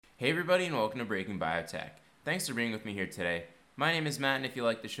Hey everybody and welcome to Breaking Biotech. Thanks for being with me here today. My name is Matt, and if you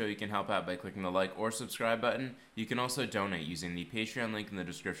like the show, you can help out by clicking the like or subscribe button. You can also donate using the Patreon link in the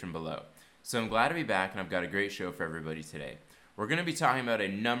description below. So I'm glad to be back, and I've got a great show for everybody today. We're going to be talking about a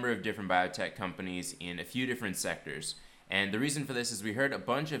number of different biotech companies in a few different sectors. And the reason for this is we heard a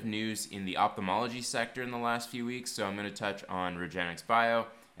bunch of news in the ophthalmology sector in the last few weeks, so I'm going to touch on REGENXBIO,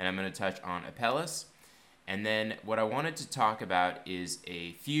 and I'm going to touch on Apellis. And then what I wanted to talk about is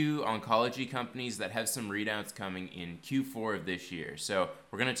a few oncology companies that have some readouts coming in Q4 of this year. So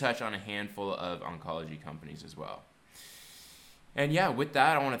we're going to touch on a handful of oncology companies as well. And yeah, with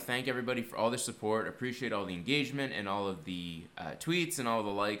that, I want to thank everybody for all their support. Appreciate all the engagement and all of the tweets and all the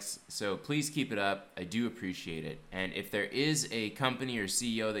likes. So please keep it up. I do appreciate it. And if there is a company or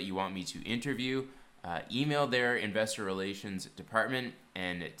CEO that you want me to interview, email their investor relations department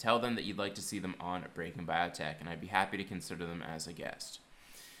and tell them that you'd like to see them on Breaking Biotech, and I'd be happy to consider them as a guest.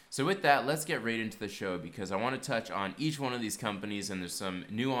 So with that, let's get right into the show because I want to touch on each one of these companies, and there's some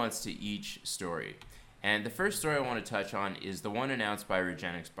nuance to each story. And the first story I want to touch on is the one announced by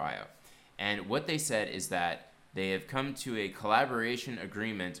REGENXBIO. And what they said is that they have come to a collaboration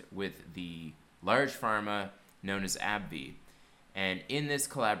agreement with the large pharma known as AbbVie. And in this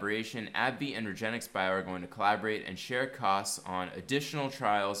collaboration, AbbVie and REGENXBIO are going to collaborate and share costs on additional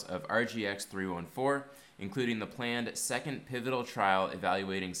trials of RGX-314, including the planned second pivotal trial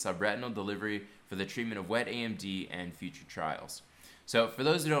evaluating subretinal delivery for the treatment of wet AMD and future trials. So for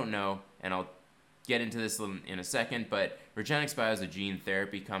those who don't know, and I'll get into this in a second, but REGENXBIO is a gene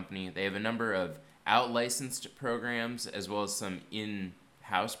therapy company. They have a number of out-licensed programs as well as some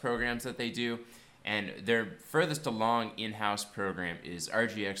in-house programs that they do. And their furthest along in-house program is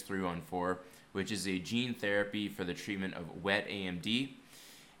RGX-314, which is a gene therapy for the treatment of wet AMD.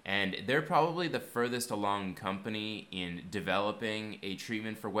 And they're probably the furthest along company in developing a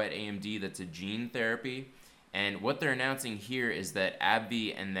treatment for wet AMD that's a gene therapy. And what they're announcing here is that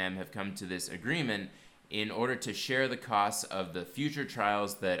AbbVie and them have come to this agreement in order to share the costs of the future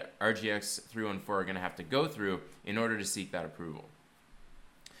trials that RGX-314 are going to have to go through in order to seek that approval.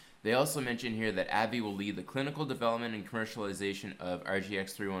 They also mention here that AbbVie will lead the clinical development and commercialization of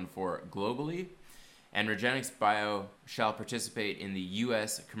RGX-314 globally, and REGENXBIO shall participate in the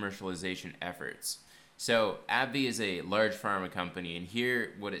U.S. commercialization efforts. So AbbVie is a large pharma company, and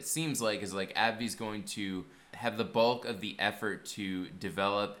here what it seems like is like AbbVie's going to have the bulk of the effort to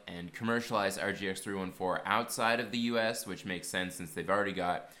develop and commercialize RGX-314 outside of the U.S., which makes sense since they've already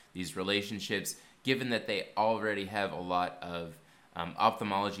got these relationships, given that they already have a lot of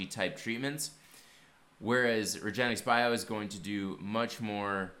ophthalmology type treatments, whereas REGENXBIO is going to do much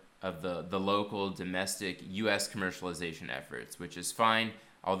more of the local domestic US commercialization efforts, which is fine,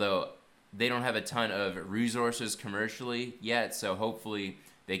 although they don't have a ton of resources commercially yet, so hopefully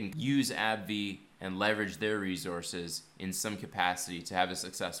they can use AbbVie and leverage their resources in some capacity to have a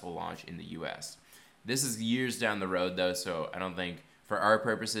successful launch in the US. This is years down the road though, so I don't think for our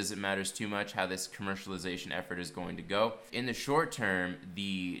purposes, it matters too much how this commercialization effort is going to go. In the short term,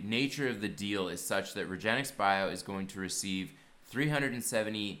 the nature of the deal is such that REGENXBIO is going to receive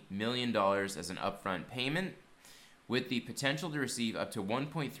 $370 million as an upfront payment, with the potential to receive up to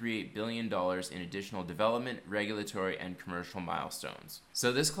 $1.38 billion in additional development, regulatory, and commercial milestones.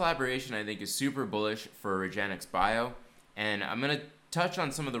 So this collaboration, I think, is super bullish for REGENXBIO, and I'm going to touch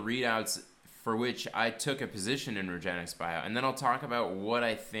on some of the readouts for which I took a position in REGENXBIO, and then I'll talk about what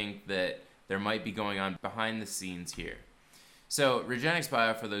I think that there might be going on behind the scenes here. So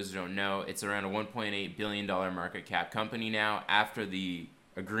REGENXBIO, for those who don't know, it's around a $1.8 billion market cap company now after the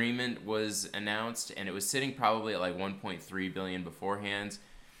agreement was announced, and it was sitting probably at like $1.3 billion beforehand.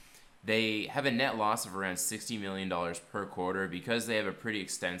 They have a net loss of around $60 million per quarter because they have a pretty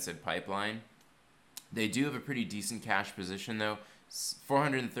extensive pipeline. They do have a pretty decent cash position though,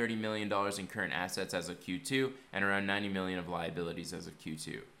 $430 million in current assets as of Q2 and around $90 million of liabilities as of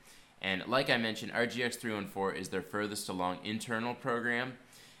Q2. And like I mentioned, RGX-314 is their furthest along internal program.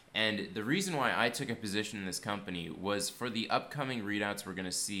 And the reason why I took a position in this company was for the upcoming readouts we're going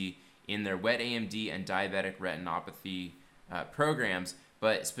to see in their wet AMD and diabetic retinopathy programs,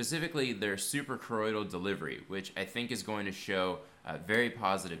 but specifically their suprachoroidal delivery, which I think is going to show very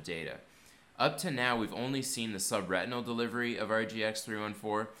positive data. Up to now, we've only seen the subretinal delivery of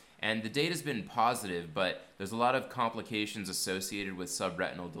RGX-314, and the data's been positive, but there's a lot of complications associated with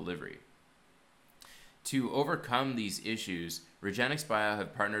subretinal delivery. To overcome these issues, REGENXBIO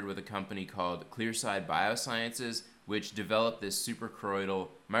have partnered with a company called Clearside Biosciences, which developed this suprachoroidal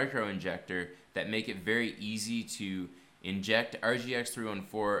microinjector that make it very easy to inject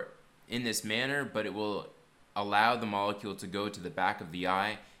RGX-314 in this manner, but it will allow the molecule to go to the back of the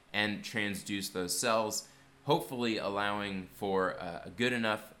eye and transduce those cells, hopefully allowing for a good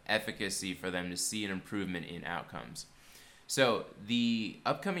enough efficacy for them to see an improvement in outcomes. So the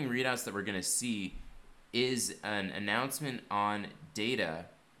upcoming readouts that we're going to see is an announcement on data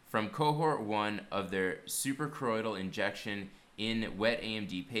from cohort 1 of their suprachoroidal injection in wet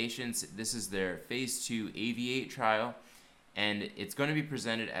AMD patients. This is their phase 2 AAVIATE trial, and it's going to be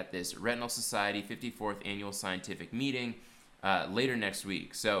presented at this Retinal Society 54th Annual Scientific Meeting later next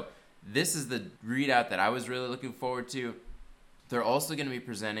week. So this is the readout that I was really looking forward to. They're also going to be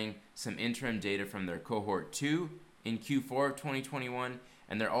presenting some interim data from their cohort 2 in Q4 of 2021,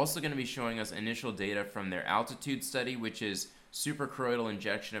 and they're also going to be showing us initial data from their ALTITUDE study, which is suprachoroidal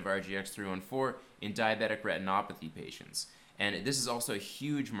injection of RGX-314 in diabetic retinopathy patients. And this is also a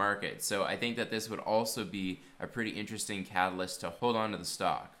huge market, so I think that this would also be a pretty interesting catalyst to hold on to the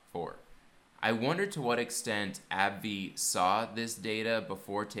stock for. I wonder to what extent AbbVie saw this data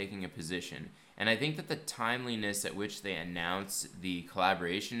before taking a position, and I think that the timeliness at which they announced the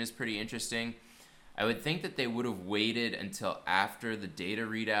collaboration is pretty interesting. I would think that they would have waited until after the data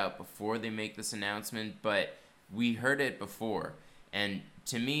readout before they make this announcement, but we heard it before. And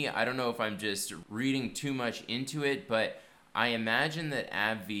to me, I don't know if I'm just reading too much into it, but I imagine that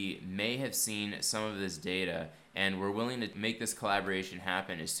AbbVie may have seen some of this data and were willing to make this collaboration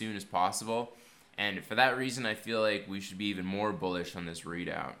happen as soon as possible. And for that reason, I feel like we should be even more bullish on this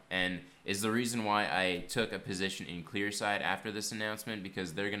readout. And is the reason why I took a position in Clearside after this announcement,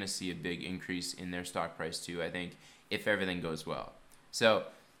 because they're going to see a big increase in their stock price too, I think, if everything goes well. So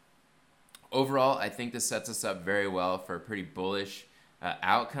overall, I think this sets us up very well for a pretty bullish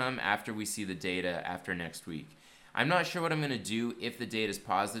outcome after we see the data after next week. I'm not sure what I'm going to do if the data is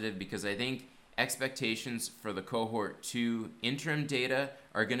positive, because I think expectations for the cohort 2 interim data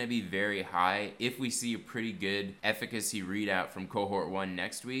are going to be very high if we see a pretty good efficacy readout from cohort 1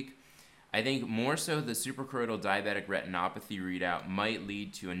 next week. I think more so the suprachoroidal diabetic retinopathy readout might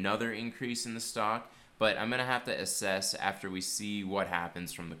lead to another increase in the stock, but I'm going to have to assess after we see what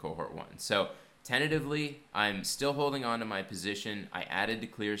happens from the cohort 1. So tentatively, I'm still holding on to my position. I added to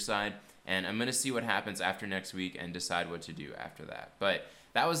Clearside, and I'm going to see what happens after next week and decide what to do after that. But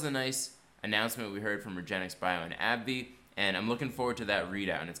that was the nice announcement we heard from REGENXBIO and AbbVie, and I'm looking forward to that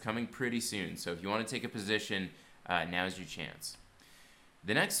readout, and it's coming pretty soon. So if you want to take a position, now's your chance.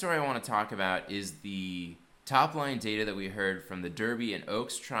 The next story I want to talk about is the top-line data that we heard from the DERBY and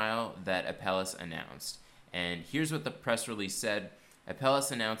OAKS trial that Apellis announced. And here's what the press release said.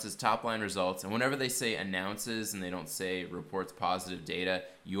 Apellis announces top-line results, and whenever they say announces and they don't say reports positive data,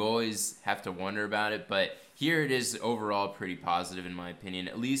 you always have to wonder about it, but here it is overall pretty positive in my opinion,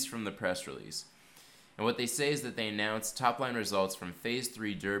 at least from the press release. And what they say is that they announced top-line results from Phase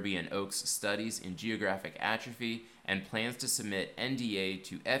 3 DERBY and OAKS studies in geographic atrophy and plans to submit NDA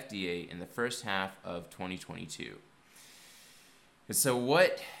to FDA in the first half of 2022. And so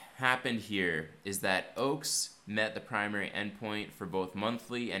what happened here is that OAKS met the primary endpoint for both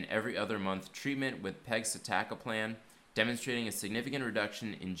monthly and every other month treatment with pegcetacoplan, demonstrating a significant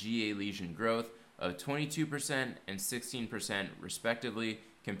reduction in GA lesion growth of 22% and 16% respectively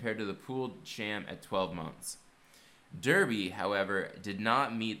compared to the pooled sham at 12 months. DERBY, however, did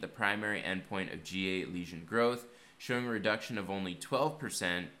not meet the primary endpoint of GA lesion growth, showing a reduction of only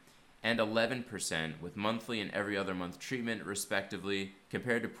 12% and 11% with monthly and every other month treatment respectively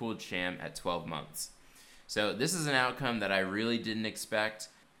compared to pooled sham at 12 months. So this is an outcome that I really didn't expect.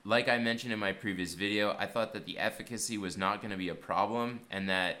 Like I mentioned in my previous video, I thought that the efficacy was not going to be a problem and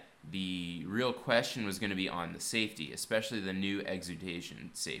that the real question was going to be on the safety, especially the new exudation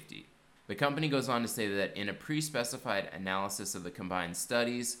safety. The company goes on to say that in a pre-specified analysis of the combined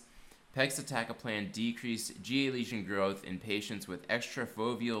studies, pegcetacoplan decreased GA lesion growth in patients with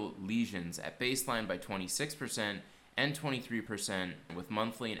extrafoveal lesions at baseline by 26% and 23% with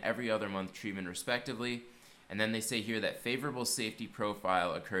monthly and every other month treatment respectively. And then they say here that favorable safety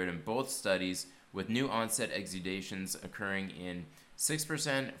profile occurred in both studies, with new onset exudations occurring in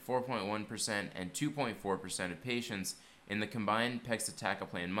 6%, 4.1%, and 2.4% of patients in the combined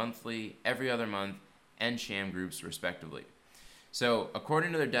pegcetacoplan monthly, every other month, and sham groups respectively. So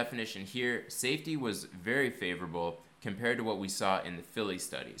according to their definition here, safety was very favorable compared to what we saw in the FILLY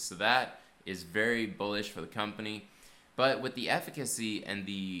study. So that is very bullish for the company. But with the efficacy and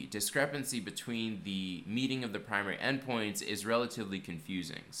the discrepancy between the meeting of the primary endpoints is relatively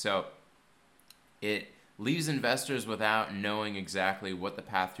confusing. So it leaves investors without knowing exactly what the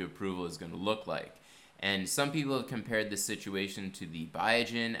path to approval is going to look like. And some people have compared this situation to the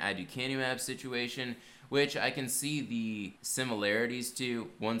Biogen aducanumab situation, which I can see the similarities to.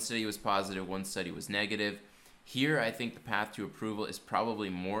 One study was positive, one study was negative. Here, I think the path to approval is probably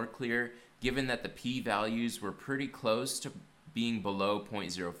more clear, given that the p-values were pretty close to being below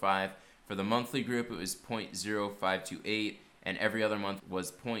 0.05. For the monthly group, it was 0.0528, and every other month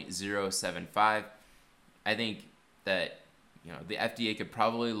was 0.075. I think that the FDA could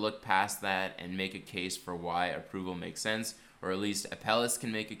probably look past that and make a case for why approval makes sense, or at least Apellis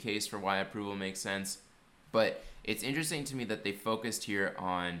can make a case for why approval makes sense. But it's interesting to me that they focused here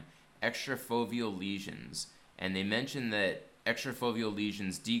on extrafoveal lesions, and they mentioned that extrafoveal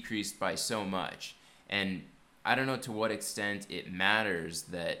lesions decreased by so much. And I don't know to what extent it matters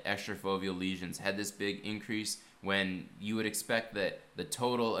that extrafoveal lesions had this big increase when you would expect that the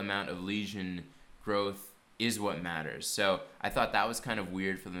total amount of lesion growth is what matters. So I thought that was kind of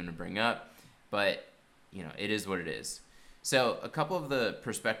weird for them to bring up, but it is what it is. So a couple of the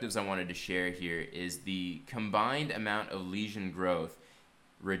perspectives I wanted to share here is the combined amount of lesion growth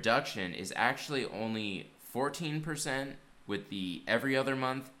reduction is actually only 14% with the every other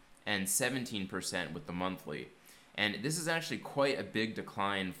month and 17% with the monthly. And this is actually quite a big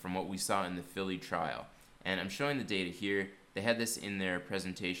decline from what we saw in the Philly trial. And I'm showing the data here. They had this in their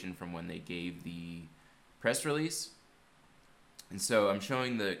presentation from when they gave the press release. And so I'm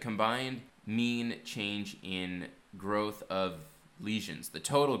showing the combined mean change in growth of lesions, the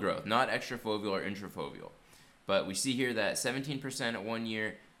total growth, not extrafoveal or intrafoveal. But we see here that 17% at 1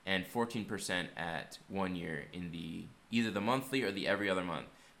 year and 14% at 1 year in either the monthly or the every other month.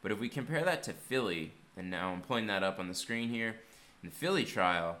 But if we compare that to Philly, and now I'm pulling that up on the screen here, in the Philly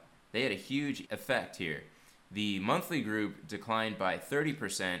trial, they had a huge effect here. The monthly group declined by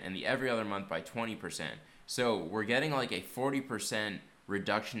 30% and the every other month by 20%. So we're getting like a 40%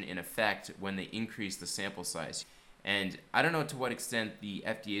 reduction in effect when they increase the sample size. And I don't know to what extent the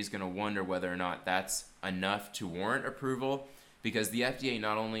FDA is going to wonder whether or not that's enough to warrant approval, because the FDA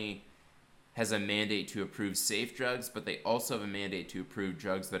not only has a mandate to approve safe drugs, but they also have a mandate to approve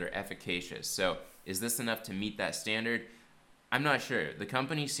drugs that are efficacious. So is this enough to meet that standard? I'm not sure. The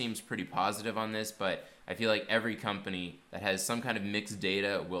company seems pretty positive on this, but I feel like every company that has some kind of mixed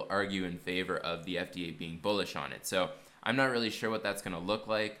data will argue in favor of the FDA being bullish on it. So I'm not really sure what that's going to look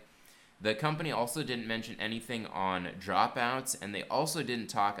like. The company also didn't mention anything on dropouts, and they also didn't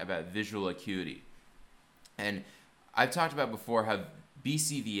talk about visual acuity. And I've talked about before how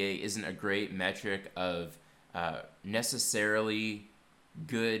BCVA isn't a great metric of necessarily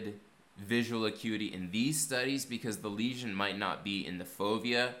good visual acuity in these studies, because the lesion might not be in the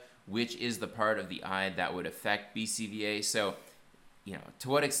fovea, which is the part of the eye that would affect BCVA. So, to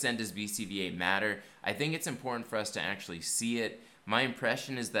what extent does BCVA matter? I think it's important for us to actually see it. My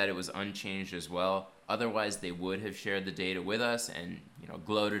impression is that it was unchanged as well. Otherwise, they would have shared the data with us and,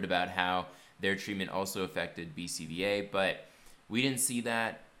 gloated about how their treatment also affected BCVA, but we didn't see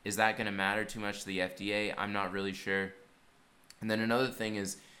that. Is that going to matter too much to the FDA? I'm not really sure. And then another thing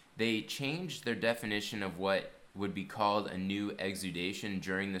is they changed their definition of what would be called a new exudation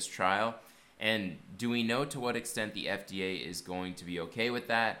during this trial. And do we know to what extent the FDA is going to be okay with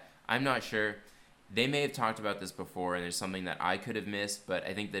that? I'm not sure. They may have talked about this before, and there's something that I could have missed, but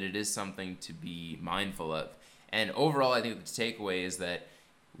I think that it is something to be mindful of. And overall, I think the takeaway is that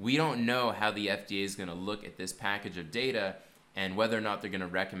we don't know how the FDA is going to look at this package of data and whether or not they're going to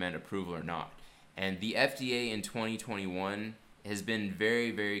recommend approval or not. And the FDA in 2021 has been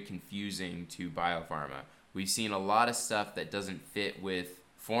very, very confusing to biopharma. We've seen a lot of stuff that doesn't fit with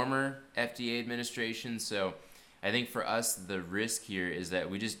former FDA administrations, so I think for us, the risk here is that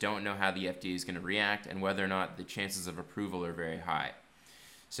we just don't know how the FDA is going to react and whether or not the chances of approval are very high.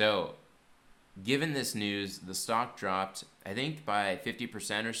 So, given this news, the stock dropped, I think, by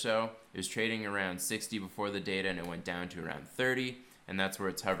 50% or so. It was trading around 60 before the data, and it went down to around 30, and that's where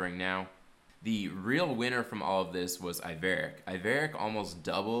it's hovering now. The real winner from all of this was Iveric. Iveric almost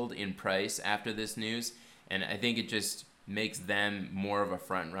doubled in price after this news, and I think it just makes them more of a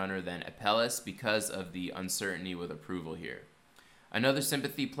front runner than Apellis because of the uncertainty with approval here. Another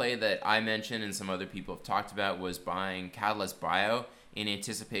sympathy play that I mentioned and some other people have talked about was buying Catalyst Bio in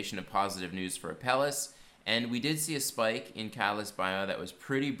anticipation of positive news for Apellis, and we did see a spike in Catalyst Bio that was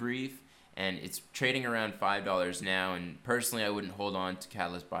pretty brief, and it's trading around $5 now, and personally I wouldn't hold on to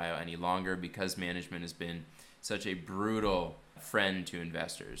Catalyst Bio any longer because management has been such a brutal friend to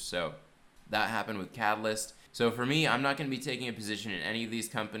investors. So that happened with Catalyst. So for me, I'm not going to be taking a position in any of these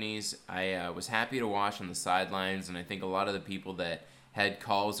companies. I was happy to watch on the sidelines, and I think a lot of the people that had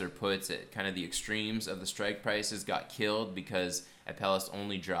calls or puts at kind of the extremes of the strike prices got killed because Apellis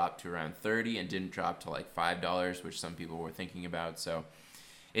only dropped to around 30 and didn't drop to like $5, which some people were thinking about. So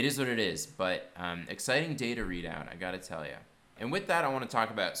it is what it is, but exciting data readout, I got to tell you. And with that, I want to talk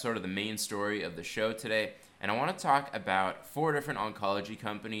about sort of the main story of the show today, and I want to talk about 4 different oncology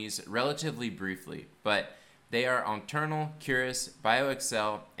companies relatively briefly, but they are Oncternal, Curis,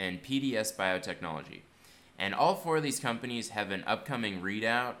 BioXcel, and PDS Biotechnology. And all 4 of these companies have an upcoming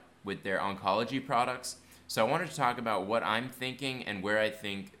readout with their oncology products. So I wanted to talk about what I'm thinking and where I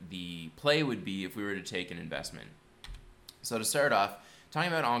think the play would be if we were to take an investment. So to start off,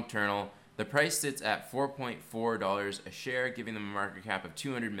 talking about Oncternal, the price sits at $4.4 a share, giving them a market cap of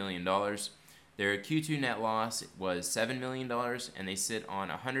 $200 million. Their Q2 net loss was $7 million, and they sit on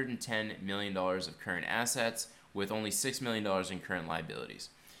 $110 million of current assets with only $6 million in current liabilities.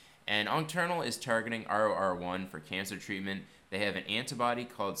 And Oncternal is targeting ROR1 for cancer treatment. They have an antibody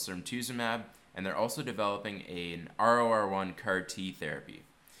called Cemtuzumab, and they're also developing an ROR1 CAR T therapy.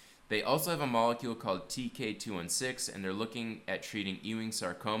 They also have a molecule called TK216, and they're looking at treating Ewing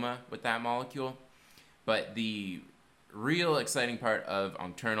sarcoma with that molecule. But the real exciting part of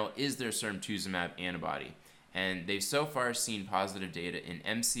Oncternal is their Cemtuzumab antibody, and they've so far seen positive data in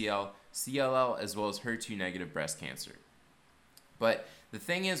MCL, CLL, as well as HER2-negative breast cancer. But the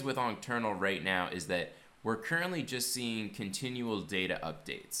thing is with Oncternal right now is that we're currently just seeing continual data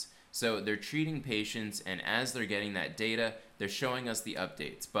updates. So they're treating patients, and as they're getting that data, they're showing us the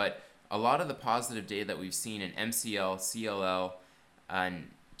updates. But a lot of the positive data that we've seen in MCL, CLL, and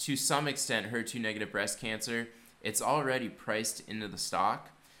to some extent HER2-negative breast cancer, it's already priced into the stock.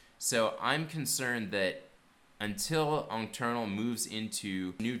 So I'm concerned that until Oncternal moves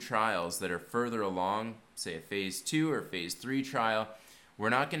into new trials that are further along, say a phase 2 or phase 3 trial, we're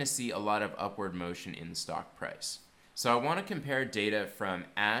not going to see a lot of upward motion in the stock price. So I want to compare data from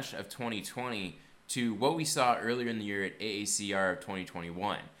ASH of 2020 to what we saw earlier in the year at AACR of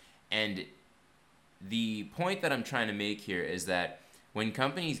 2021. And the point that I'm trying to make here is that when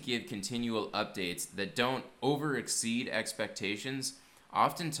companies give continual updates that don't over-exceed expectations,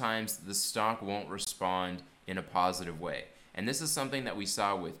 oftentimes the stock won't respond in a positive way. And this is something that we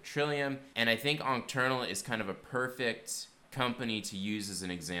saw with Trillium, and I think Oncternal is kind of a perfect company to use as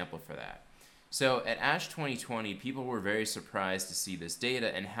an example for that. So at ASH 2020, people were very surprised to see this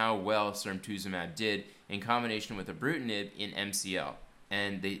data and how well Cemtuzumab did in combination with ibrutinib in MCL.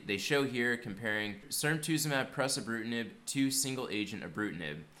 And they show here comparing Cemtuzumab plus ibrutinib to single-agent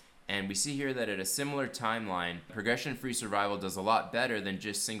ibrutinib. And we see here that at a similar timeline, progression-free survival does a lot better than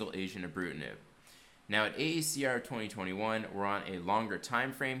just single-agent ibrutinib. Now at AACR 2021, we're on a longer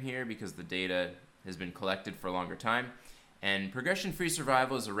time frame here because the data has been collected for a longer time. And progression-free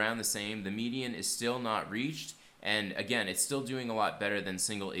survival is around the same. The median is still not reached. And again, it's still doing a lot better than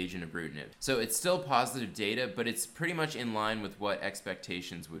single-agent ibrutinib. So it's still positive data, but it's pretty much in line with what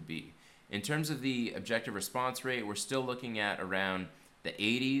expectations would be. In terms of the objective response rate, we're still looking at around the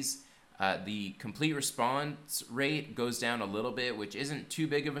 80s. The complete response rate goes down a little bit, which isn't too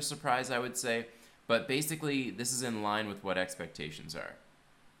big of a surprise, I would say. But basically, this is in line with what expectations are.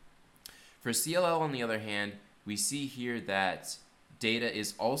 For CLL, on the other hand, we see here that data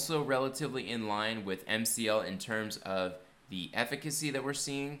is also relatively in line with MCL in terms of the efficacy that we're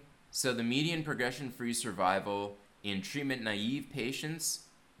seeing. So the median progression-free survival in treatment-naive patients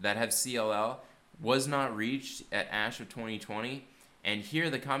that have CLL was not reached at ASH of 2020. And here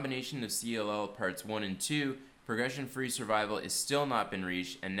the combination of CLL parts 1 and 2, progression-free survival is still not been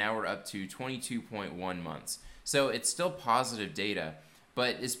reached, and now we're up to 22.1 months. So it's still positive data,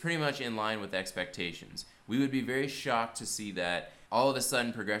 but is pretty much in line with expectations. We would be very shocked to see that all of a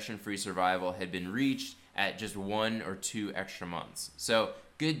sudden progression-free survival had been reached at just 1 or 2 extra months. So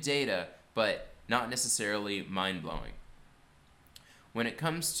good data, but not necessarily mind-blowing. When it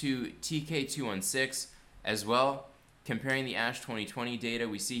comes to TK216 as well, comparing the ASH 2020 data,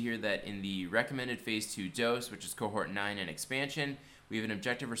 we see here that in the recommended phase 2 dose, which is cohort 9 and expansion, we have an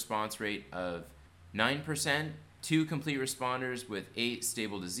objective response rate of 9%, 2 complete responders with 8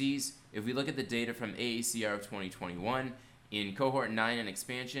 stable disease. If we look at the data from AACR of 2021, in cohort 9 and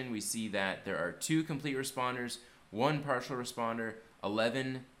expansion, we see that there are 2 complete responders, 1 partial responder,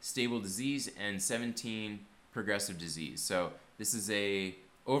 11 stable disease, and 17 progressive disease. So this is a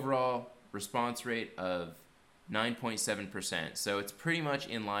overall response rate of 9.7%. So it's pretty much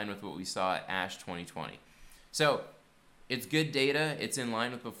in line with what we saw at ASH 2020. So it's good data, it's in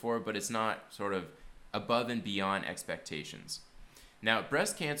line with before, but it's not sort of above and beyond expectations. Now,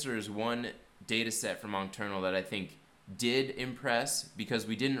 breast cancer is one data set from Oncternal that I think did impress because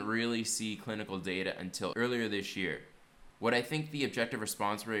we didn't really see clinical data until earlier this year. What I think the objective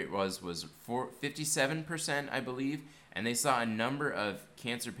response rate was 57%, I believe, and they saw a number of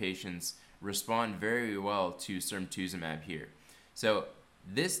cancer patients respond very well to Cemtuzumab here. So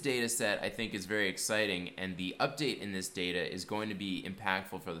this data set I think is very exciting, and the update in this data is going to be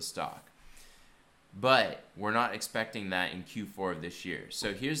impactful for the stock. but we're not expecting that in Q4 of this year.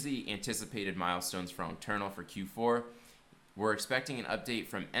 So here's the anticipated milestones for Oncternal for Q4. We're expecting an update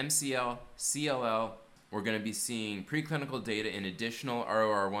from MCL, CLL. We're going to be seeing preclinical data in additional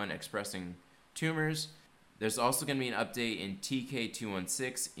ROR1 expressing tumors. There's also going to be an update in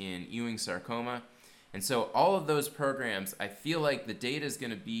TK216 in Ewing sarcoma. And so all of those programs, I feel like the data is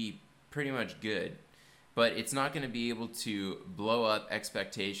going to be pretty much good, but it's not going to be able to blow up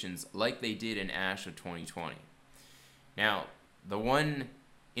expectations like they did in ASH of 2020. Now, the one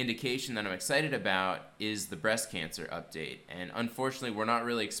indication that I'm excited about is the breast cancer update. And unfortunately, we're not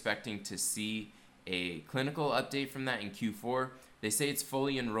really expecting to see a clinical update from that in Q4. They say it's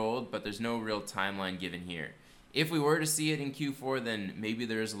fully enrolled, but there's no real timeline given here. If we were to see it in Q4, then maybe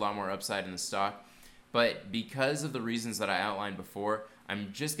there is a lot more upside in the stock. But because of the reasons that I outlined before,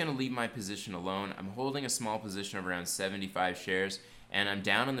 I'm just going to leave my position alone. I'm holding a small position of around 75 shares, and I'm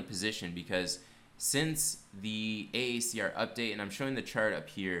down in the position because since the AACR update, and I'm showing the chart up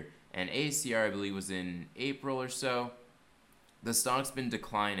here, and AACR I believe was in April or so, the stock's been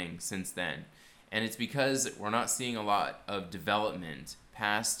declining since then. And it's because we're not seeing a lot of development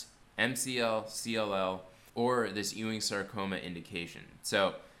past MCL, CLL, or this Ewing sarcoma indication.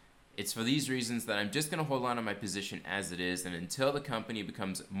 So it's for these reasons that I'm just going to hold on to my position as it is, and until the company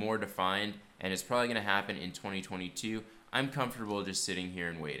becomes more defined, and it's probably going to happen in 2022, I'm comfortable just sitting here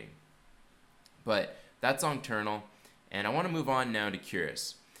and waiting. But that's Oncternal, and I want to move on now to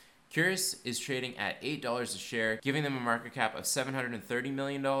Curis. Curis is trading at $8 a share, giving them a market cap of $730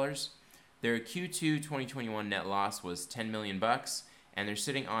 million. Their Q2 2021 net loss was $10 million, and they're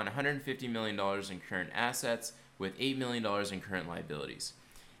sitting on $150 million in current assets with $8 million in current liabilities.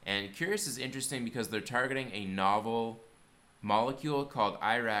 And Curis is interesting because they're targeting a novel molecule called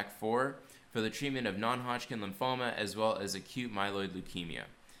IRAK4 for the treatment of non-Hodgkin lymphoma as well as acute myeloid leukemia.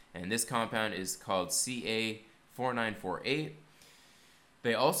 And this compound is called CA4948.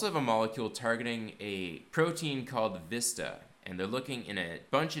 They also have a molecule targeting a protein called VISTA, and they're looking in a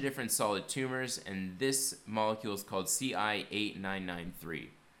bunch of different solid tumors, and this molecule is called CI8993.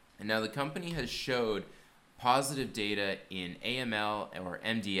 And now the company has showed positive data in AML or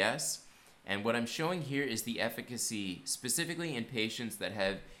MDS, and what I'm showing here is the efficacy specifically in patients that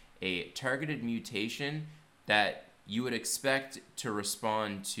have a targeted mutation that you would expect to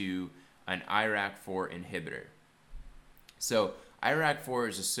respond to an IRAK4 inhibitor. So IRAK4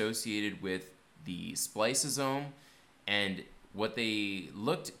 is associated with the spliceosome, and what they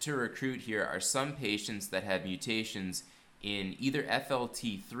looked to recruit here are some patients that have mutations in either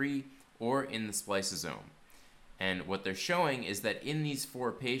FLT3 or in the spliceosome. And what they're showing is that in these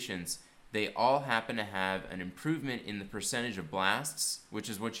 4 patients, they all happen to have an improvement in the percentage of blasts, which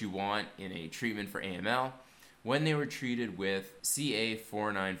is what you want in a treatment for AML, when they were treated with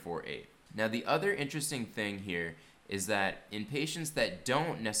CA4948. Now, the other interesting thing here is that in patients that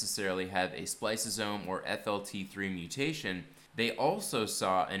don't necessarily have a spliceosome or FLT3 mutation, they also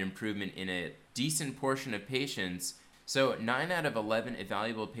saw an improvement in a decent portion of patients. So 9 out of 11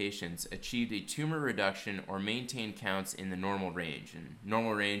 evaluable patients achieved a tumor reduction or maintained counts in the normal range, and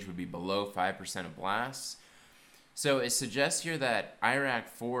normal range would be below 5% of blasts. So it suggests here that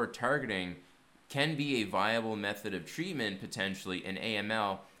IRAK4 targeting can be a viable method of treatment potentially in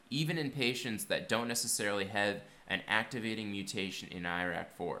AML, even in patients that don't necessarily have an activating mutation in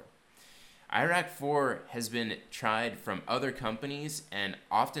IRAK4. IRAK4 has been tried from other companies, and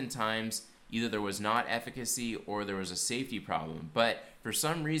oftentimes either there was not efficacy or there was a safety problem, but for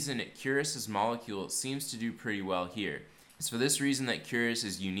some reason Curis' molecule seems to do pretty well here. It's for this reason that Curis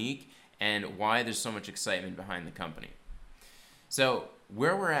is unique and why there's so much excitement behind the company. So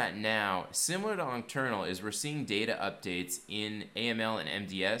where we're at now, similar to Oncternal, is we're seeing data updates in AML and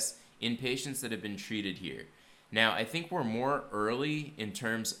MDS in patients that have been treated here. Now, I think we're more early in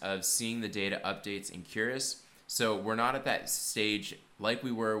terms of seeing the data updates in Curis, so we're not at that stage like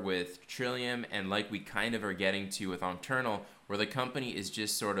we were with Trillium and like we kind of are getting to with Oncternal, where the company is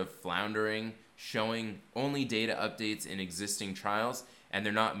just sort of floundering, showing only data updates in existing trials, and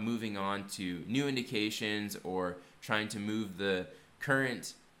they're not moving on to new indications or trying to move the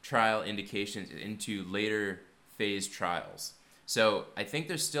current trial indications into later phase trials. So I think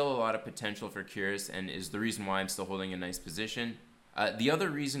there's still a lot of potential for Curis, and is the reason why I'm still holding a nice position. The other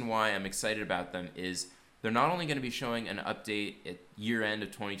reason why I'm excited about them is they're not only going to be showing an update at year end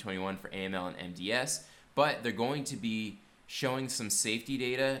of 2021 for AML and MDS, but they're going to be showing some safety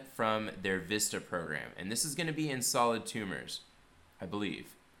data from their VISTA program. And this is going to be in solid tumors, I believe.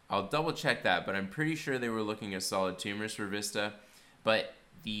 I'll double check that, but I'm pretty sure they were looking at solid tumors for VISTA. But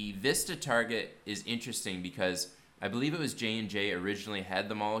the VISTA target is interesting because I believe it was J&J originally had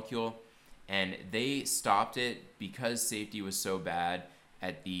the molecule, and they stopped it because safety was so bad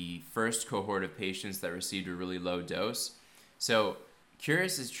at the first cohort of patients that received a really low dose. So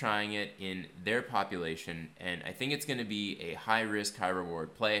Curis is trying it in their population, and I think it's going to be a high risk, high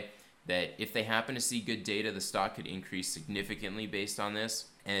reward play that if they happen to see good data, the stock could increase significantly based on this.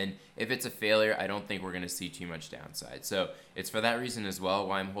 And if it's a failure, I don't think we're going to see too much downside. So it's for that reason as well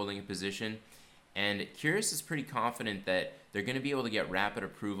why I'm holding a position. And Curis is pretty confident that they're going to be able to get rapid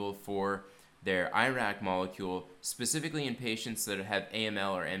approval for their IRAK molecule, specifically in patients that have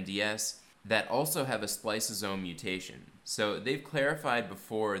AML or MDS that also have a spliceosome mutation. So they've clarified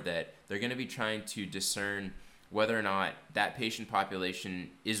before that they're going to be trying to discern whether or not that patient population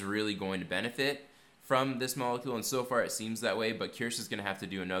is really going to benefit from this molecule, and so far it seems that way, but Curis is going to have to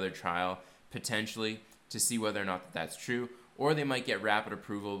do another trial potentially to see whether or not that's true, or they might get rapid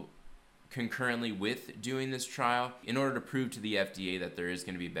approval concurrently with doing this trial in order to prove to the FDA that there is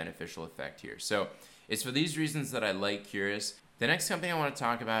going to be a beneficial effect here. So it's for these reasons that I like Curis. The next company I want to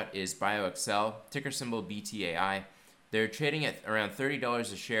talk about is BioXcel, ticker symbol BTAI. They're trading at around $30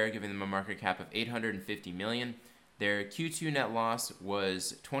 a share, giving them a market cap of $850 million. Their Q2 net loss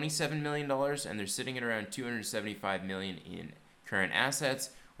was $27 million, and they're sitting at around $275 million in current assets,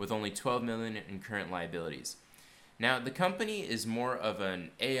 with only $12 million in current liabilities. Now, the company is more of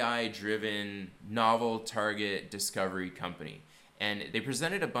an AI-driven, novel target discovery company, and they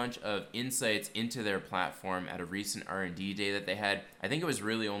presented a bunch of insights into their platform at a recent R&D day that they had. I think it was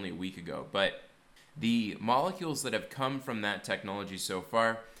really only a week ago, but the molecules that have come from that technology so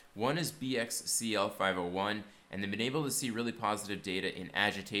far, one is BXCL501, and they've been able to see really positive data in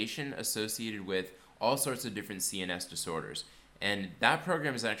agitation associated with all sorts of different CNS disorders. And that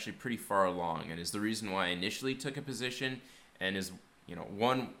program is actually pretty far along, and is the reason why I initially took a position, and is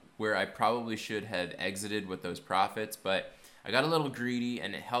one where I probably should have exited with those profits, but I got a little greedy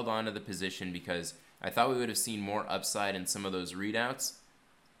and held on to the position because I thought we would have seen more upside in some of those readouts.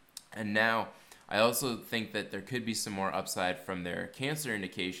 And now I also think that there could be some more upside from their cancer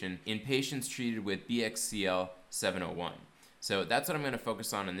indication in patients treated with BXCL701. So that's what I'm going to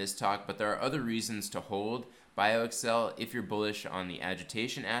focus on in this talk, but there are other reasons to hold BioXcel if you're bullish on the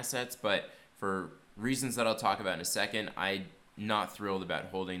agitation assets, but for reasons that I'll talk about in a second, I'm not thrilled about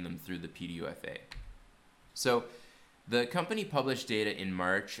holding them through the PDUFA. So the company published data in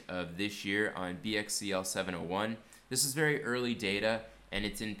March of this year on BXCL701. This is very early data, and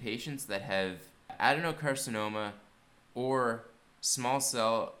it's in patients that have adenocarcinoma or small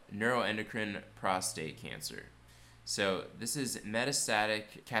cell neuroendocrine prostate cancer. So this is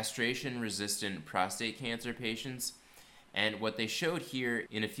metastatic castration-resistant prostate cancer patients, and what they showed here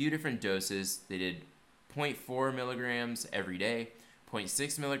in a few different doses, they did 0.4 milligrams every day,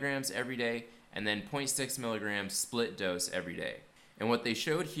 0.6 milligrams every day, and then 0.6 milligrams split dose every day. And what they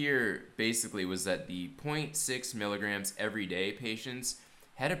showed here basically was that the 0.6 milligrams every day patients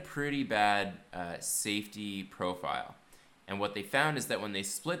had a pretty bad safety profile. And what they found is that when they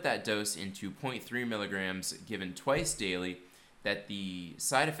split that dose into 0.3 milligrams given twice daily, that the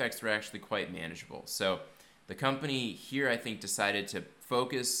side effects were actually quite manageable. So the company here, I think, decided to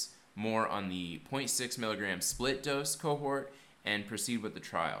focus more on the 0.6 milligram split dose cohort and proceed with the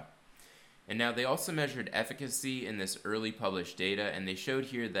trial. And now they also measured efficacy in this early published data, and they showed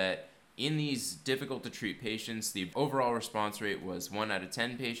here that in these difficult to treat patients, the overall response rate was 1 out of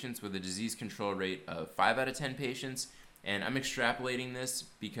 10 patients with a disease control rate of 5 out of 10 patients. And I'm extrapolating this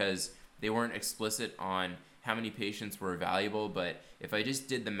because they weren't explicit on how many patients were evaluable, but if I just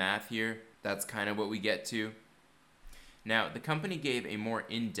did the math here, that's kind of what we get to. Now, the company gave a more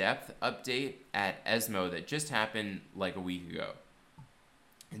in-depth update at ESMO that just happened like a week ago.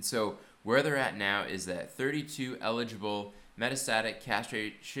 And so where they're at now is that 32 eligible metastatic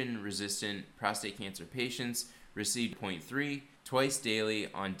castration-resistant prostate cancer patients received 0.3 twice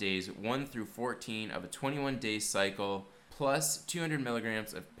daily on days 1 through 14 of a 21-day cycle, plus 200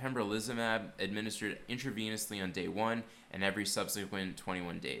 milligrams of pembrolizumab administered intravenously on day 1 and every subsequent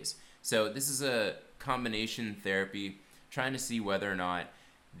 21 days. So this is a combination therapy trying to see whether or not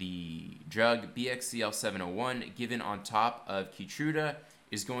the drug BXCL701 given on top of Keytruda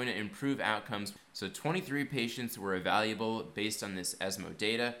is going to improve outcomes. So 23 patients were evaluable based on this ESMO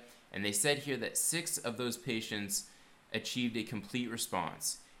data, and they said here that 6 of those patients achieved a complete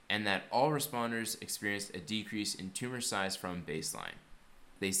response, and that all responders experienced a decrease in tumor size from baseline.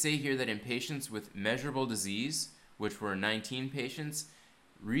 They say here that in patients with measurable disease, which were 19 patients,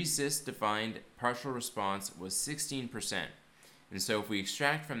 RECIST-defined partial response was 16%. And so if we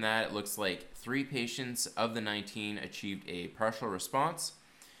extract from that, it looks like 3 patients of the 19 achieved a partial response.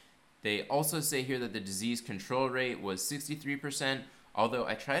 They also say here that the disease control rate was 63%, although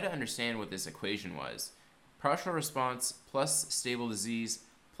I try to understand what this equation was. Partial response plus stable disease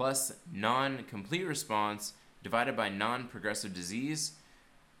plus non-complete response divided by non-progressive disease.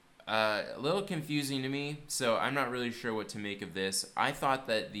 A little confusing to me, so I'm not really sure what to make of this. I thought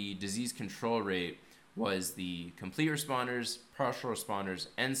that the disease control rate was the complete responders, partial responders,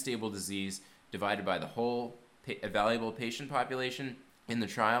 and stable disease divided by the whole evaluable patient population in the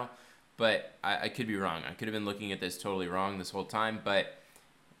trial, but I could be wrong. I could have been looking at this totally wrong this whole time, but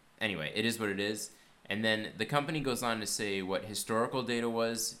anyway, it is what it is. And then the company goes on to say what historical data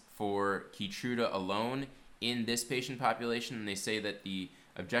was for Keytruda alone in this patient population, and they say that the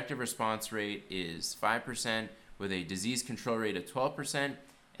objective response rate is 5% with a disease control rate of 12%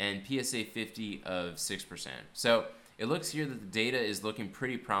 and PSA 50 of 6%. So it looks here that the data is looking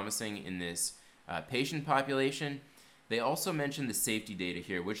pretty promising in this patient population. They also mentioned the safety data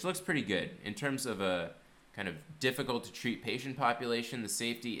here, which looks pretty good. In terms of a kind of difficult to treat patient population, the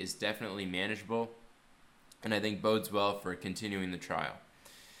safety is definitely manageable, and I think bodes well for continuing the trial.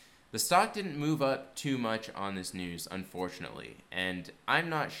 The stock didn't move up too much on this news, unfortunately, and I'm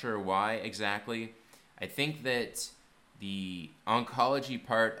not sure why exactly. I think that the oncology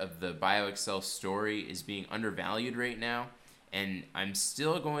part of the BioXcel story is being undervalued right now, and I'm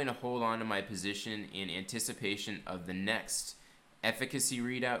still going to hold on to my position in anticipation of the next efficacy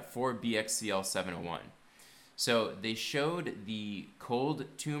readout for BXCL701. So they showed the cold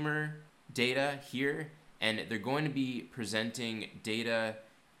tumor data here, and they're going to be presenting data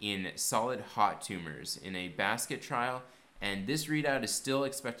in solid hot tumors in a basket trial, and this readout is still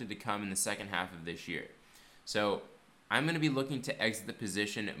expected to come in the second half of this year. So I'm going to be looking to exit the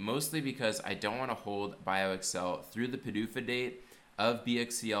position mostly because I don't want to hold BioXcel through the PDUFA date of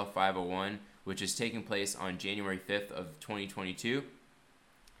BXCL501, which is taking place on January 5th of 2022.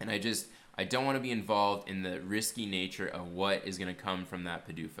 And I don't want to be involved in the risky nature of what is going to come from that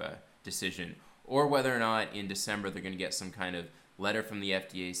PDUFA decision, or whether or not in December they're going to get some kind of letter from the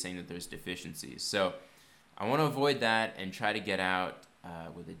FDA saying that there's deficiencies. So I want to avoid that and try to get out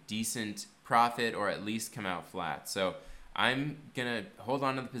with a decent profit, or at least come out flat. So I'm going to hold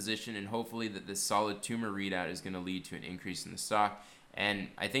on to the position, and hopefully that this solid tumor readout is going to lead to an increase in the stock. And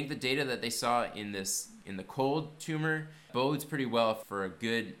I think the data that they saw in the cold tumor bodes pretty well for a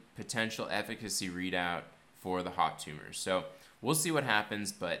good potential efficacy readout for the hot tumors. So we'll see what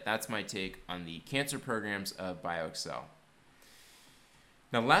happens, but that's my take on the cancer programs of BioXcel.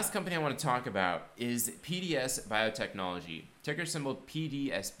 Now, the last company I want to talk about is PDS Biotechnology, ticker symbol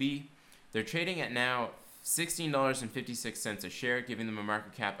PDSB. They're trading at now $16.56 a share, giving them a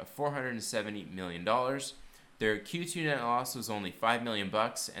market cap of $470 million. Their Q2 net loss was only $5 million,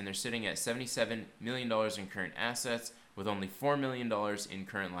 and they're sitting at $77 million in current assets with only $4 million in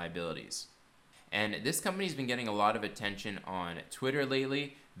current liabilities. And this company's been getting a lot of attention on Twitter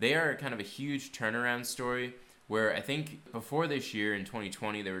lately. They are kind of a huge turnaround story, where I think before this year in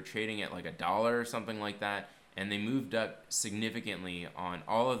 2020 they were trading at like $1 or something like that, and they moved up significantly on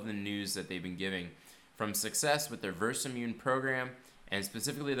all of the news that they've been giving, from success with their Versamune program and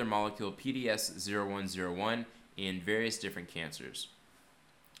specifically their molecule PDS0101 in various different cancers.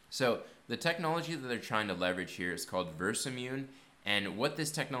 So the technology that they're trying to leverage here is called Versamune, and what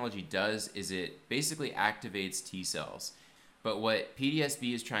this technology does is it basically activates T cells. But what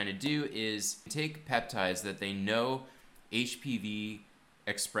PDSB is trying to do is take peptides that they know HPV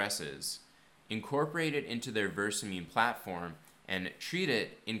expresses, incorporate it into their Versamune platform, and treat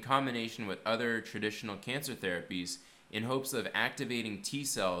it in combination with other traditional cancer therapies in hopes of activating T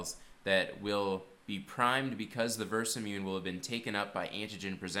cells that will be primed because the Versamune will have been taken up by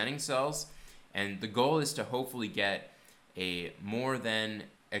antigen-presenting cells. And the goal is to hopefully get a more than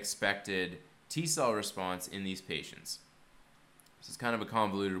expected T cell response in these patients. This is kind of a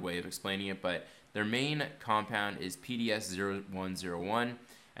convoluted way of explaining it, but their main compound is PDS0101,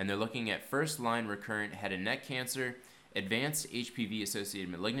 and they're looking at first-line recurrent head and neck cancer, advanced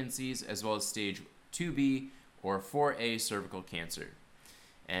HPV-associated malignancies, as well as stage 2B or 4A cervical cancer.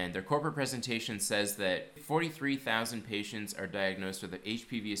 And their corporate presentation says that 43,000 patients are diagnosed with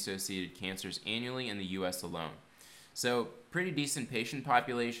HPV-associated cancers annually in the US alone. So pretty decent patient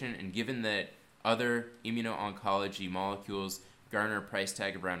population, and given that other immuno-oncology molecules garner a price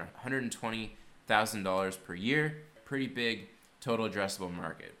tag of around $120,000 per year, pretty big total addressable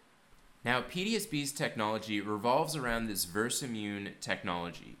market. Now, PDSB's technology revolves around this Versamune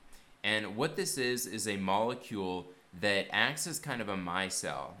technology. And what this is a molecule that acts as kind of a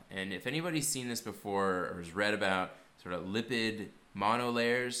micelle. And if anybody's seen this before or has read about sort of lipid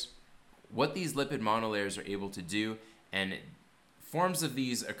monolayers, what these lipid monolayers are able to do, and forms of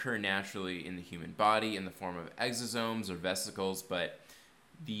these occur naturally in the human body in the form of exosomes or vesicles, but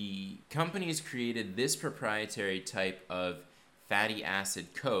the company has created this proprietary type of fatty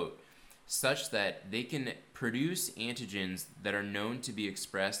acid coat such that they can produce antigens that are known to be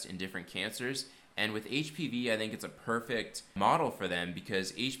expressed in different cancers. And with HPV, I think it's a perfect model for them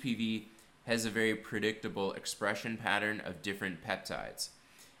because HPV has a very predictable expression pattern of different peptides.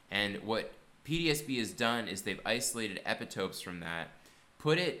 And what PDSB has done is they've isolated epitopes from that,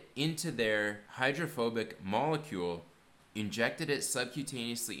 put it into their hydrophobic molecule, injected it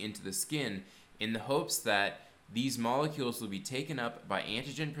subcutaneously into the skin in the hopes that these molecules will be taken up by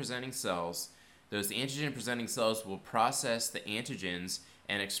antigen-presenting cells. Those antigen-presenting cells will process the antigens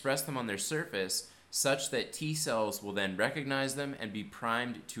and express them on their surface such that T cells will then recognize them and be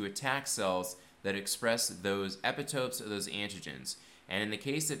primed to attack cells that express those epitopes of those antigens. And in the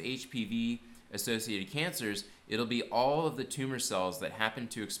case of HPV-associated cancers, it'll be all of the tumor cells that happen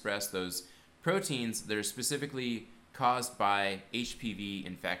to express those proteins that are specifically caused by HPV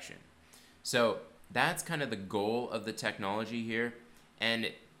infection. So that's kind of the goal of the technology here.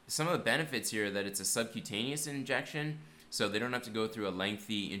 And some of the benefits here are that it's a subcutaneous injection, so they don't have to go through a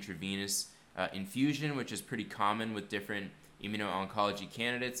lengthy intravenous infusion, which is pretty common with different immuno-oncology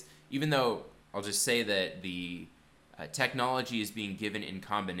candidates, even though I'll just say that the technology is being given in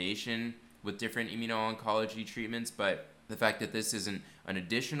combination with different immuno-oncology treatments, but the fact that this isn't an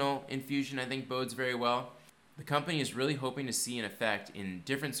additional infusion, I think, bodes very well. The company is really hoping to see an effect in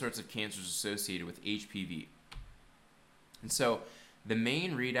different sorts of cancers associated with HPV. And so the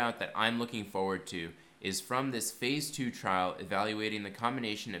main readout that I'm looking forward to is from this phase 2 trial evaluating the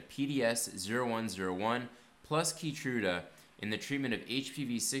combination of PDS-0101 plus Keytruda in the treatment of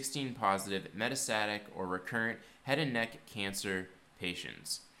HPV-16 positive metastatic or recurrent head and neck cancer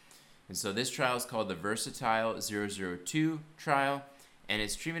patients. And so this trial is called the Versatile-002 trial, and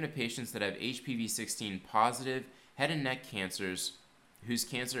it's treatment of patients that have HPV-16 positive head and neck cancers whose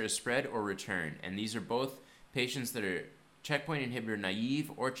cancer is spread or returned. And these are both patients that are checkpoint inhibitor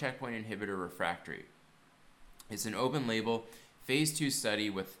naive or checkpoint inhibitor refractory. It's an open label phase 2 study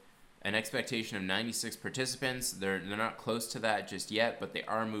with an expectation of 96 participants. They're not close to that just yet, but they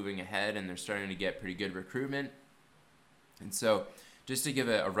are moving ahead and they're starting to get pretty good recruitment. And so just to give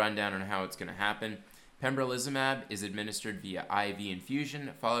a rundown on how it's going to happen, pembrolizumab is administered via IV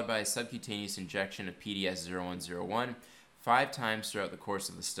infusion, followed by a subcutaneous injection of PDS-0101 5 times throughout the course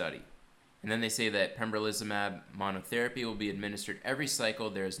of the study. And then they say that pembrolizumab monotherapy will be administered every cycle.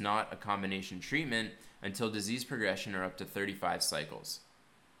 There is not a combination treatment until disease progression or up to 35 cycles.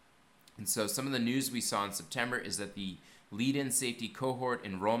 And so some of the news we saw in September is that the lead-in safety cohort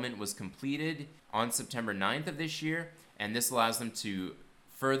enrollment was completed on September 9th of this year, and this allows them to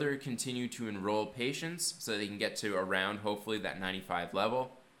further continue to enroll patients so they can get to around, hopefully, that 95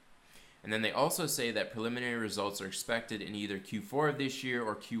 level. And then they also say that preliminary results are expected in either Q4 of this year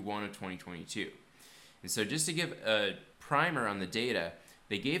or Q1 of 2022. And so just to give a primer on the data,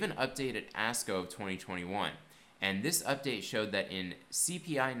 they gave an update at ASCO of 2021. And this update showed that in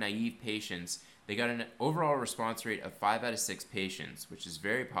CPI-naive patients, they got an overall response rate of 5 out of 6 patients, which is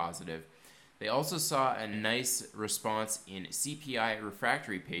very positive. They also saw a nice response in CPI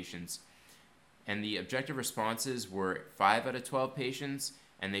refractory patients, and the objective responses were 5 out of 12 patients,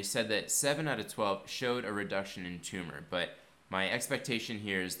 and they said that 7 out of 12 showed a reduction in tumor. But my expectation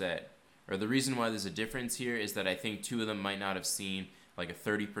here is that, or the reason why there's a difference here is that I think 2 of them might not have seen like a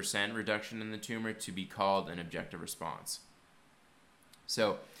 30% reduction in the tumor to be called an objective response.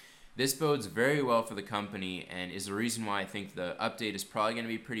 So this bodes very well for the company and is the reason why I think the update is probably going to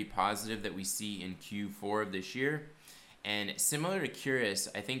be pretty positive that we see in Q4 of this year. And similar to Curis,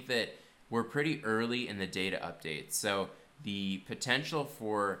 I think that we're pretty early in the data update. So the potential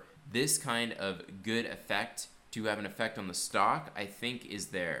for this kind of good effect to have an effect on the stock, I think, is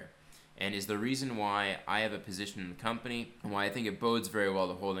there. And is the reason why I have a position in the company and why I think it bodes very well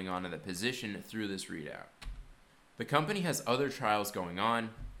to holding on to the position through this readout. The company has other trials going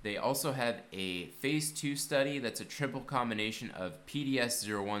on. They also have a phase 2 study that's a triple combination of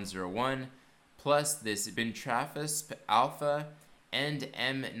PDS-0101 plus this bintrafusp alpha and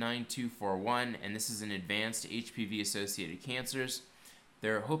M9241, and this is in advanced HPV-associated cancers.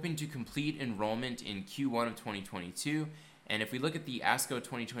 They're hoping to complete enrollment in Q1 of 2022. And if we look at the ASCO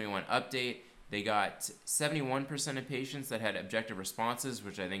 2021 update, they got 71% of patients that had objective responses,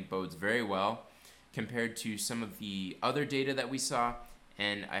 which I think bodes very well compared to some of the other data that we saw.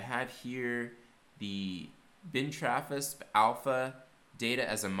 And I have here the bintrafusp alpha data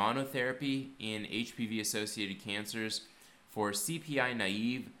as a monotherapy in HPV-associated cancers. For CPI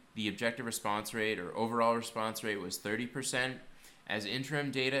naive, the objective response rate or overall response rate was 30% as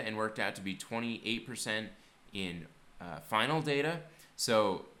interim data and worked out to be 28% in final data.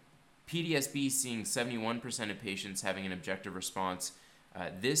 So PDSB seeing 71% of patients having an objective response.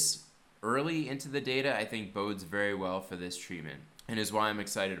 This early into the data, I think bodes very well for this treatment and is why I'm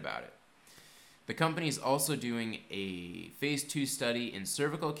excited about it. The company is also doing a phase 2 study in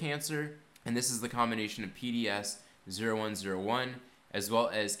cervical cancer, and this is the combination of PDS-0101 as well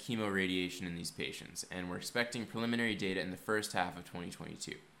as chemoradiation in these patients, and we're expecting preliminary data in the first half of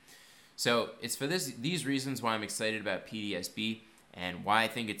 2022. So it's for these reasons why I'm excited about PDSB and why I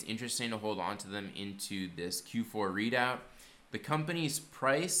think it's interesting to hold on to them into this Q4 readout. The company's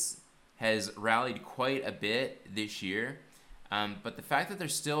price has rallied quite a bit this year, but the fact that they're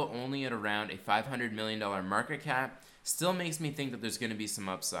still only at around a $500 million market cap still makes me think that there's going to be some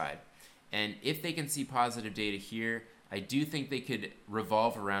upside. And if they can see positive data here, I do think they could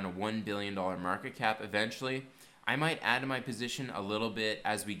revolve around a $1 billion market cap eventually. I might add to my position a little bit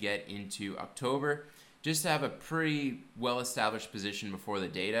as we get into October, just to have a pretty well-established position before the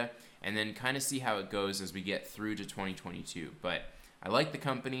data, and then kind of see how it goes as we get through to 2022. But I like the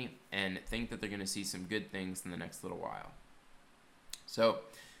company and think that they're going to see some good things in the next little while. So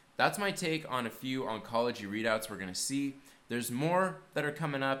that's my take on a few oncology readouts we're going to see. There's more that are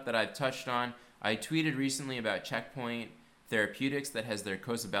coming up that I've touched on. I tweeted recently about Checkpoint Therapeutics that has their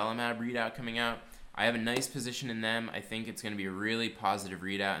Cosabelimab readout coming out. I have a nice position in them. I think it's going to be a really positive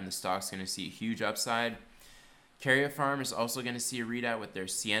readout and the stock's going to see a huge upside. Karyopharm is also going to see a readout with their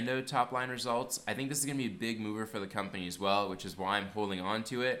Siendo top-line results. I think this is going to be a big mover for the company as well, which is why I'm holding on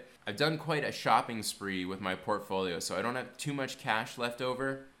to it. I've done quite a shopping spree with my portfolio, so I don't have too much cash left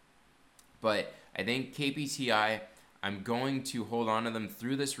over. But I think KPTI, I'm going to hold on to them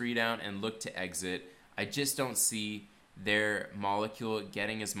through this readout and look to exit. I just don't see their molecule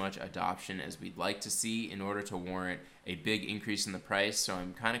getting as much adoption as we'd like to see in order to warrant a big increase in the price, so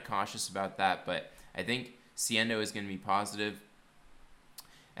I'm kind of cautious about that, but I think Siendo is going to be positive.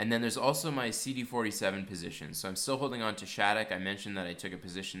 And then there's also my CD47 position. So I'm still holding on to Shattuck. I mentioned that I took a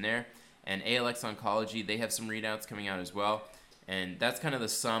position there. And ALX Oncology, they have some readouts coming out as well. And that's kind of the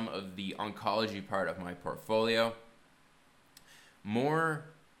sum of the oncology part of my portfolio. More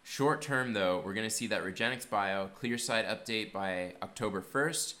short term though, we're going to see that REGENXBIO Clearside update by October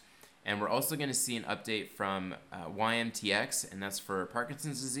 1st. And we're also going to see an update from YMTX, and that's for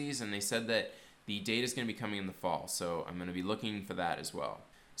Parkinson's disease. And they said that the data is going to be coming in the fall, so I'm going to be looking for that as well.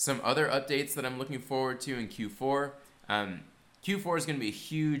 Some other updates that I'm looking forward to in Q4. Q4 is going to be a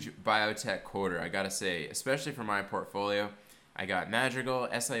huge biotech quarter, I got to say, especially for my portfolio. I got Madrigal,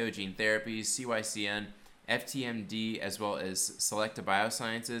 SIO Gene Therapies, CYCN, FTMD, as well as Selecta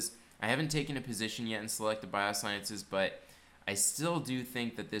Biosciences. I haven't taken a position yet in Selecta Biosciences, but I still do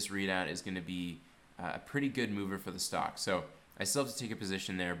think that this readout is going to be a pretty good mover for the stock. So I still have to take a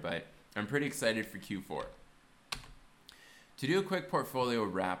position there, but I'm pretty excited for Q4. To do a quick portfolio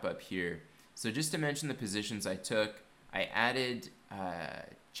wrap up here, so just to mention the positions I took, I added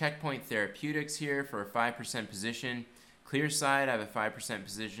Checkpoint Therapeutics here for a 5% position. Clearside, I have a 5%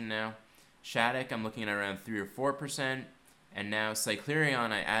 position now. Shattuck, I'm looking at around 3 or 4%. And now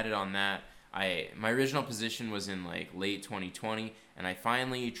Cyclerion, I added on that. My original position was in like late 2020, and I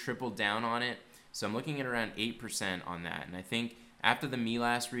finally tripled down on it. So I'm looking at around 8% on that. And I think after the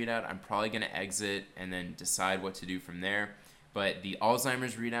MELAS readout, I'm probably going to exit and then decide what to do from there. But the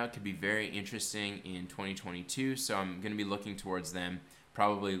Alzheimer's readout could be very interesting in 2022, so I'm going to be looking towards them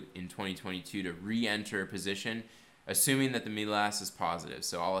probably in 2022 to re-enter a position, assuming that the MELAS is positive.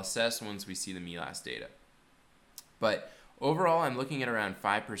 So I'll assess once we see the MELAS data. But overall, I'm looking at around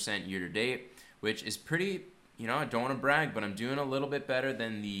 5% year to date, which is pretty, I don't want to brag, but I'm doing a little bit better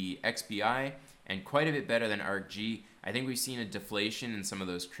than the XBI and quite a bit better than ARCG. I think we've seen a deflation in some of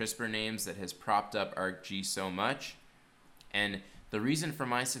those CRISPR names that has propped up ARCG so much. And the reason for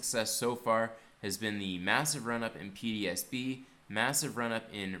my success so far has been the massive run-up in PDSB, massive run-up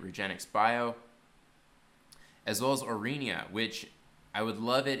in REGENXBIO, as well as Aurinia, which I would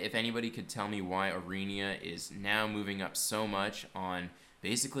love it if anybody could tell me why Aurinia is now moving up so much on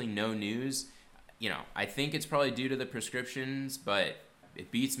basically no news. I think it's probably due to the prescriptions, but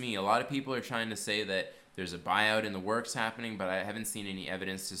it beats me. A lot of people are trying to say that there's a buyout in the works happening, but I haven't seen any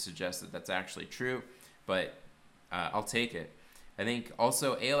evidence to suggest that that's actually true. But I'll take it. I think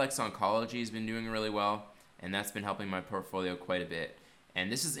also ALX Oncology has been doing really well, and that's been helping my portfolio quite a bit.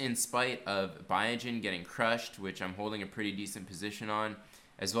 And this is in spite of Biogen getting crushed, which I'm holding a pretty decent position on,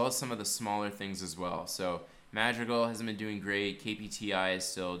 as well as some of the smaller things as well. So Madrigal hasn't been doing great. KPTI is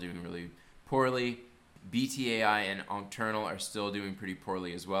still doing really poorly. BTAI and Oncternal are still doing pretty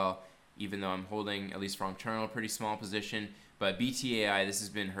poorly as well, even though I'm holding, at least for Oncternal, a pretty small position. But BTAI, this has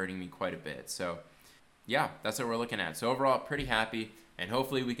been hurting me quite a bit. So yeah, that's what we're looking at. So overall, pretty happy. And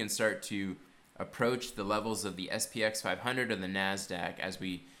hopefully we can start to approach the levels of the SPX 500 or the NASDAQ as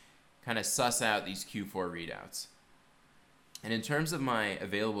we kind of suss out these Q4 readouts. And in terms of my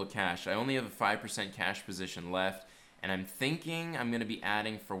available cash, I only have a 5% cash position left, and I'm thinking I'm going to be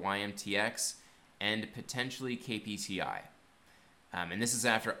adding for YMTX and potentially KPTI. And this is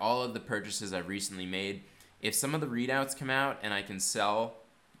after all of the purchases I've recently made. If some of the readouts come out and I can sell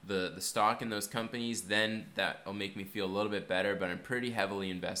the stock in those companies, then that'll make me feel a little bit better, but I'm pretty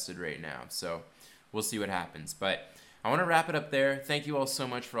heavily invested right now. So we'll see what happens. But I want to wrap it up there. Thank you all so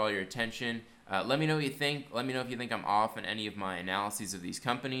much for all your attention. Let me know what you think. Let me know if you think I'm off in any of my analyses of these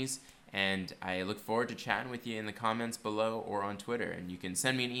companies. And I look forward to chatting with you in the comments below or on Twitter. And you can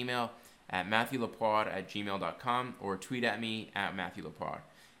send me an email at matthewlapoire@gmail.com or tweet at me at matthewlapoire.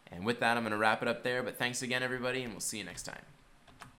 And with that, I'm going to wrap it up there. But thanks again, everybody, and we'll see you next time.